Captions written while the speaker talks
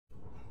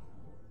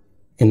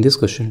In this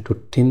question,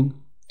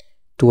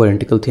 two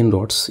identical thin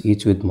rods,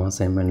 each with mass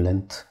m and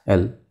length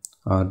L,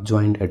 are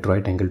joined at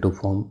right angle to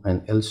form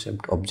an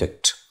L-shaped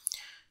object.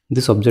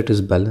 This object is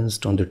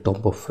balanced on the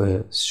top of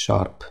a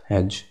sharp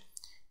edge.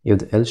 If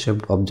the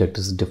L-shaped object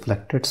is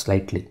deflected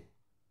slightly,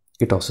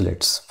 it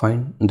oscillates.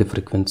 Find the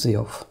frequency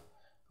of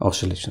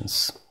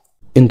oscillations.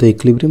 In the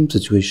equilibrium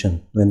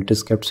situation, when it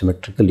is kept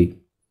symmetrically,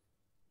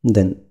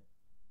 then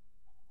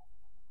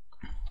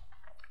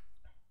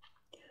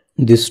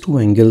these two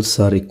angles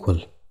are equal,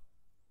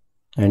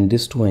 and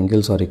these two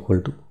angles are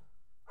equal to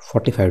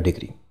 45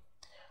 degree.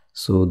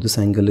 So this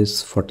angle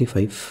is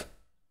 45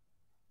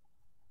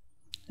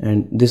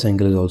 and this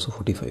angle is also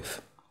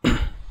 45.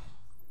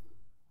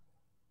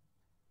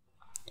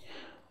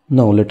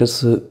 Now let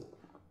us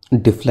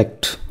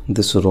deflect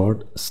this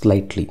rod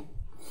slightly.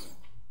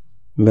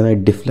 When I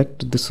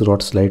deflect this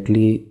rod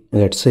slightly,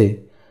 let's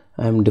say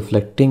I am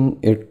deflecting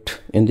it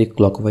in the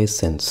clockwise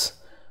sense.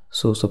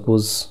 So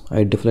suppose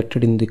I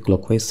deflected in the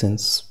clockwise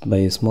sense by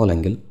a small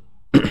angle.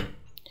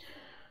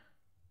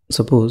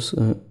 Suppose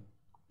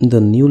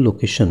the new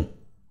location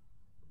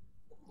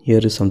here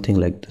is something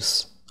like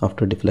this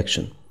after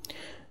deflection,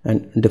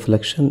 and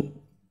deflection,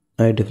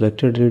 I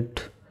deflected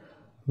it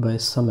by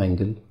some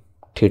angle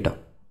theta.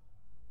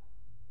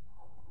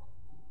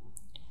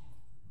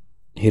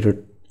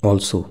 Here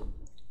also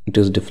it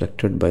is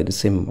deflected by the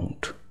same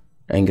amount,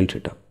 angle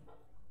theta.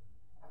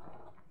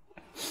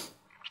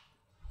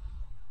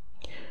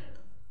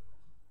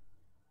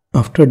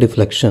 After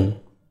deflection,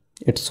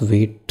 its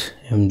weight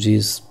mg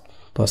is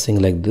passing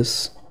like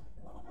this.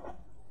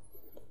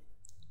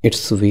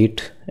 Its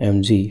weight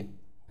mg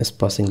is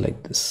passing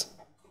like this.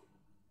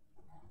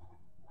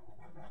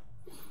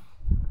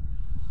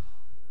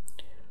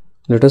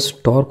 Let us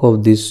torque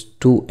of these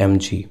two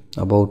mg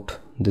about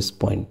this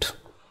point.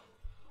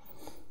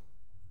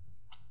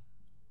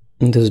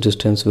 This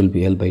distance will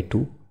be L by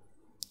 2,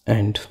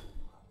 and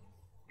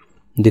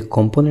the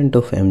component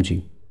of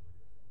mg,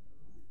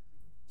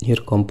 here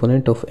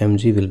component of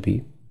mg will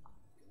be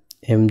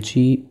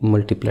mg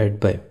multiplied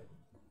by,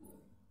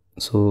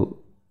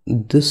 so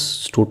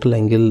this total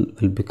angle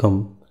will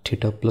become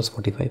theta plus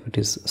 45. It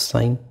is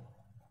sine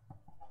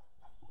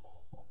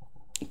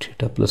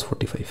theta plus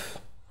 45,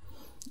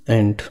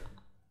 and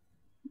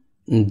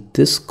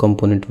this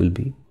component will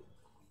be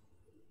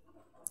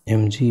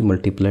mg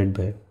multiplied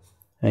by,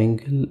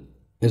 angle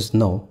is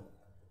now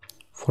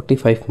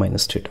 45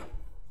 minus theta.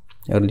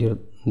 Earlier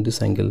this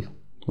angle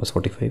was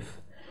 45.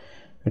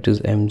 It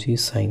is mg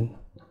sine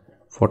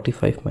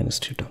 45 minus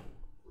theta.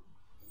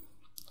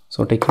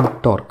 So taking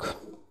torque,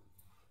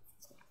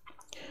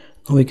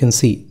 now we can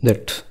see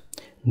that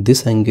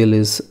this angle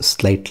is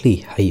slightly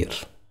higher,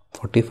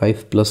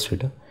 45 plus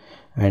theta,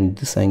 and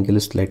this angle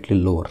is slightly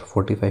lower,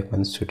 45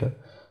 minus theta.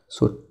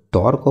 So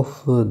torque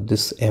of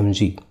this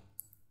mg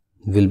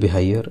will be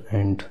higher,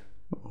 and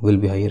will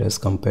be higher as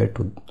compared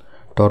to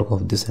torque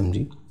of this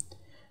mg,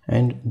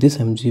 and this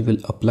mg will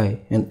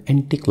apply an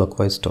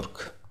anti-clockwise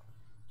torque.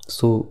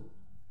 So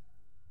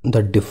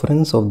the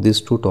difference of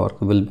these two torque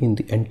will be in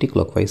the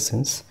anti-clockwise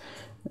sense,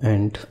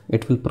 and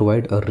it will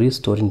provide a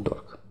restoring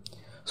torque.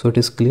 So it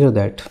is clear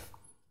that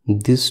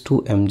these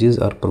two mg's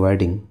are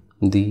providing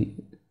the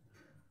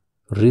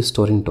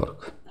restoring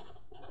torque.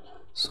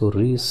 So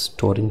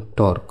restoring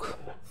torque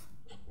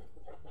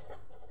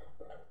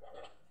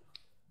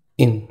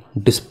in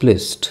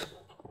displaced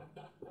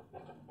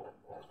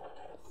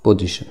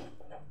position,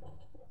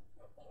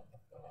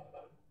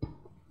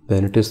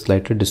 when it is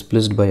slightly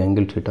displaced by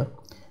angle theta,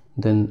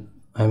 then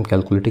I am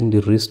calculating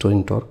the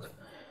restoring torque.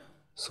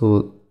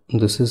 So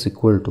this is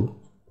equal to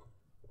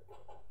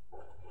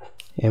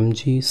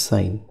mg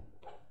sine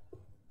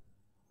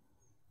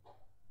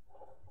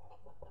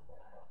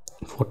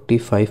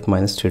 45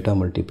 minus theta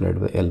multiplied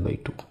by L by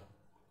 2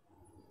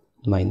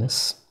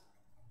 minus,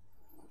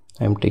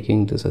 I am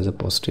taking this as a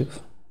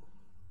positive,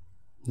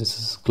 this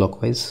is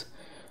clockwise,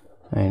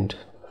 and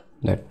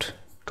that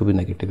to be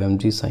negative,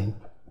 mg sine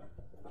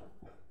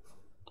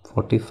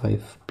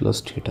 45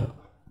 plus theta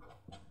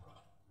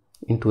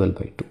into L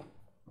by 2.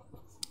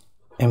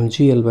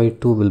 mg L by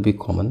 2 will be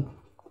common,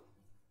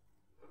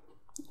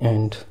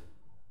 and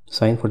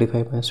sine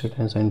 45 minus theta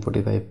and sine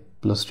 45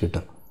 plus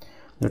theta.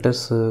 Let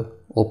us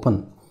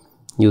open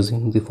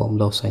using the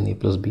formula of sine a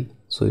plus b.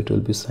 So it will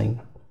be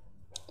sine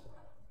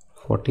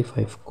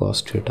 45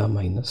 cos theta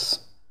minus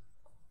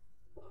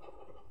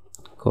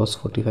cos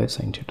 45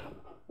 sin theta,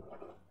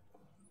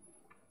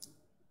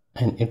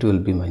 and it will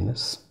be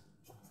minus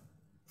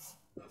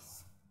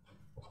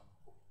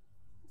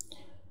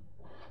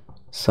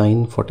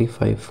sine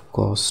 45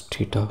 cos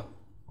theta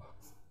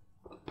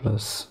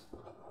plus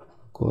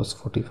cos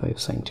 45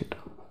 sin theta.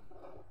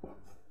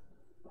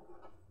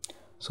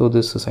 So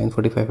this sine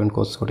 45 and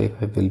cos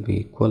 45 will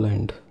be equal,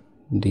 and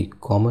the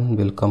common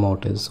will come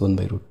out as 1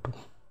 by root 2.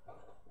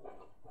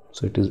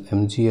 So it is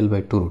mgl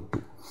by 2 root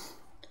 2.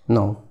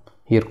 Now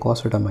here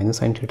cos theta minus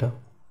sin theta,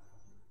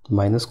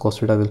 minus cos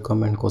theta will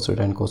come, and cos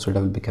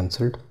theta will be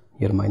cancelled.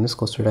 Here minus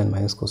cos theta and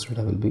minus cos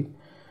theta will be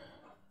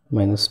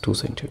minus 2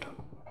 sin theta.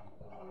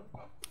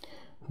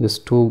 this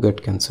 2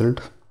 get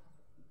cancelled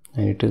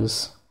and it is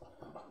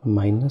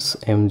minus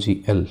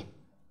mgl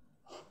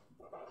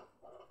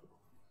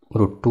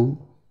root 2,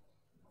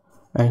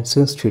 and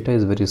since theta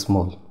is very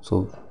small, so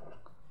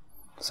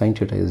sin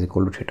theta is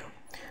equal to theta.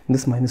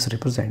 This minus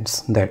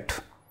represents that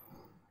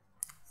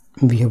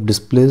we have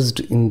displaced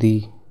in the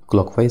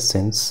clockwise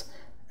sense,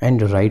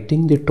 and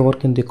writing the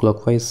torque in the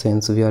clockwise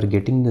sense we are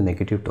getting the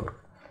negative torque,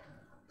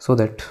 so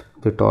that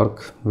the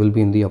torque will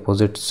be in the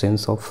opposite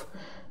sense of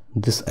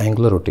this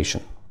angular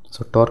rotation.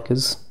 So torque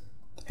is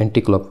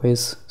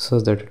anti-clockwise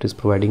such that it is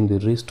providing the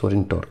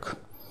restoring torque.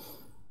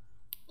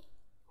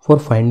 For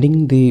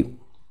finding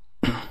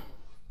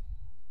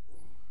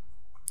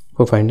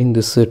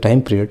this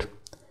time period,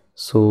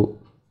 so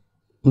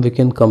we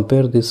can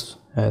compare this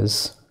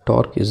as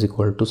torque is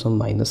equal to some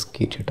minus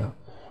k theta,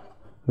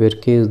 where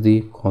k is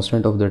the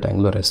constant of that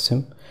angular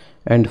SM,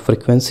 and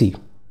frequency,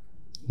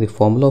 the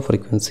formula of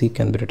frequency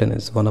can be written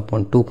as 1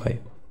 upon 2 pi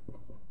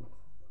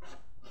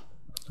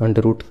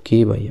under root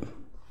k by m.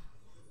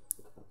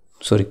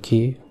 Sorry,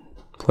 k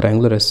for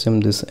angular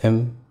SM, this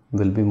m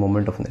will be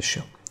moment of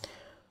inertia.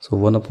 So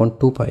 1 upon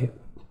 2 pi,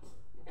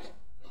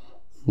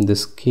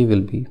 this k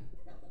will be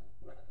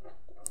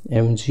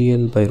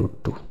mgl by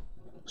root 2.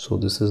 So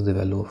this is the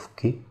value of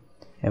k,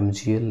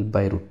 mgl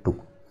by root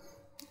 2.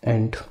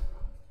 And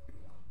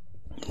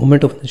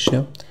moment of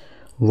inertia,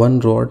 one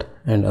rod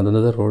and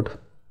another rod.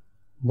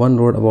 One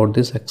rod about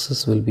this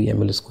axis will be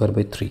ml square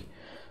by 3.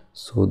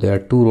 So there are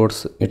two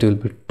rods, it will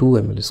be 2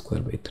 ml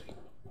square by 3.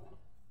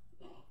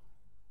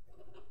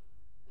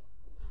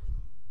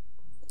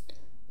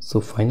 So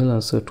final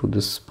answer to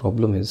this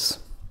problem is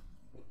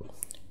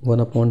 1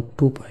 upon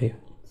 2 pi.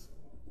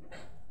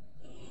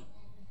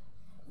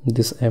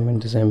 This m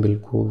and this m will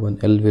go, one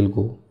l will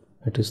go.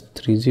 It is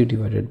 3g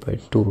divided by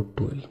 2 root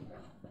 2l.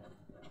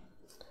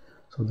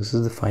 So this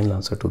is the final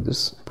answer to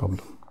this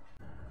problem.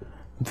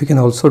 We can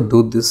also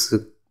do this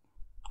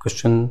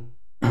question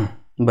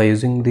by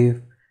using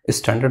the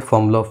standard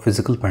formula of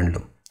physical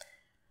pendulum.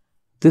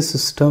 This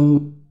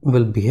system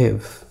will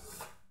behave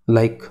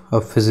like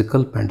a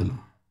physical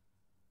pendulum,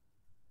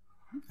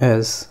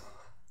 as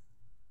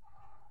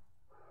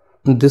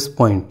this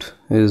point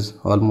is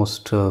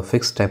almost a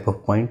fixed type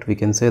of point. We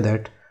can say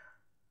that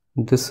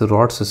this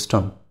rod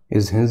system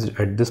is hinged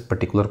at this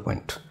particular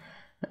point,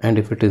 and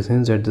if it is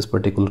hinged at this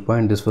particular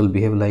point, this will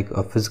behave like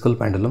a physical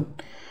pendulum.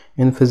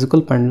 In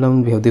physical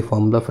pendulum, we have the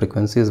formula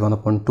frequency is 1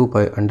 upon 2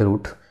 pi under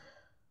root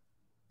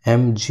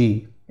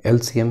mg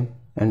LCM,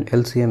 and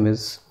LCM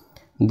is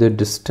the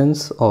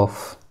distance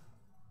of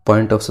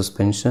point of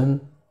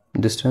suspension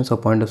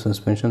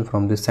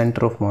from the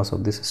center of mass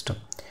of the system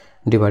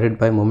divided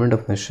by moment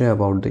of inertia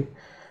about the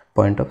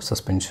point of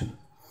suspension.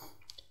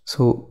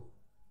 So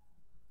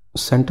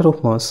center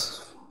of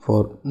mass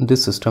for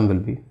this system will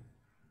be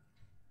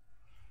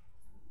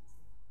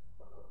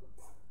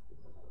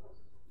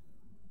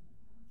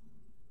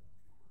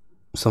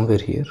somewhere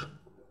here.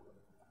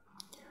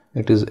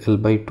 It is L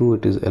by 2,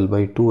 it is L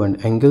by 2,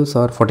 and angles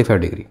are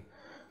 45 degree.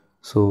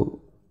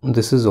 So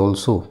this is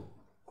also,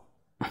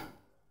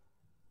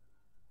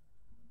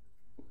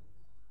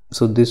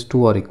 so these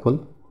two are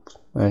equal,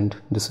 and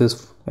this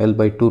is L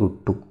by 2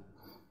 root 2,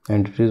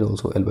 and it is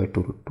also L by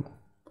 2 root 2.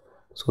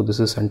 So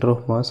this is center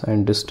of mass,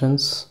 and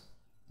distance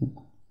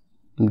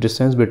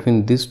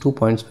between these 2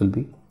 points will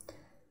be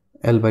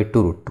L by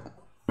 2 root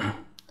 2.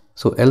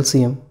 So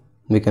LCM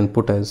we can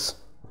put as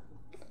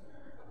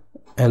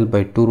L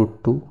by 2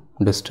 root 2,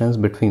 distance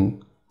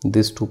between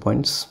these 2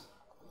 points,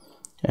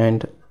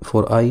 and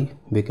for I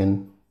we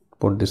can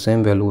put the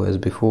same value as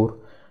before,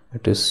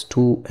 it is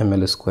 2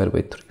 ml square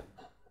by 3.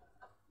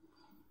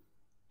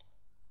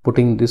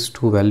 Putting these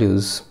two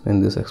values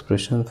in this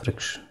expression,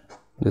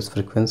 this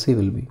frequency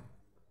will be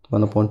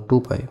 1 upon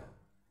 2 pi.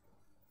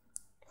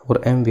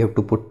 For m we have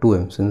to put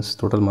 2m since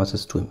total mass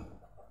is 2m.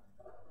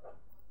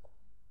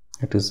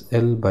 It is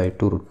L by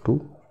 2 root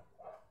 2,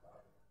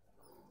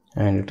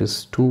 and it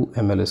is 2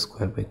 ml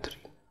square by 3.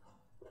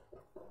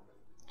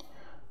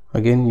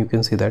 Again you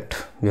can see that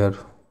we are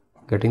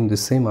getting the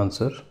same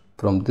answer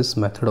from this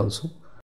method also.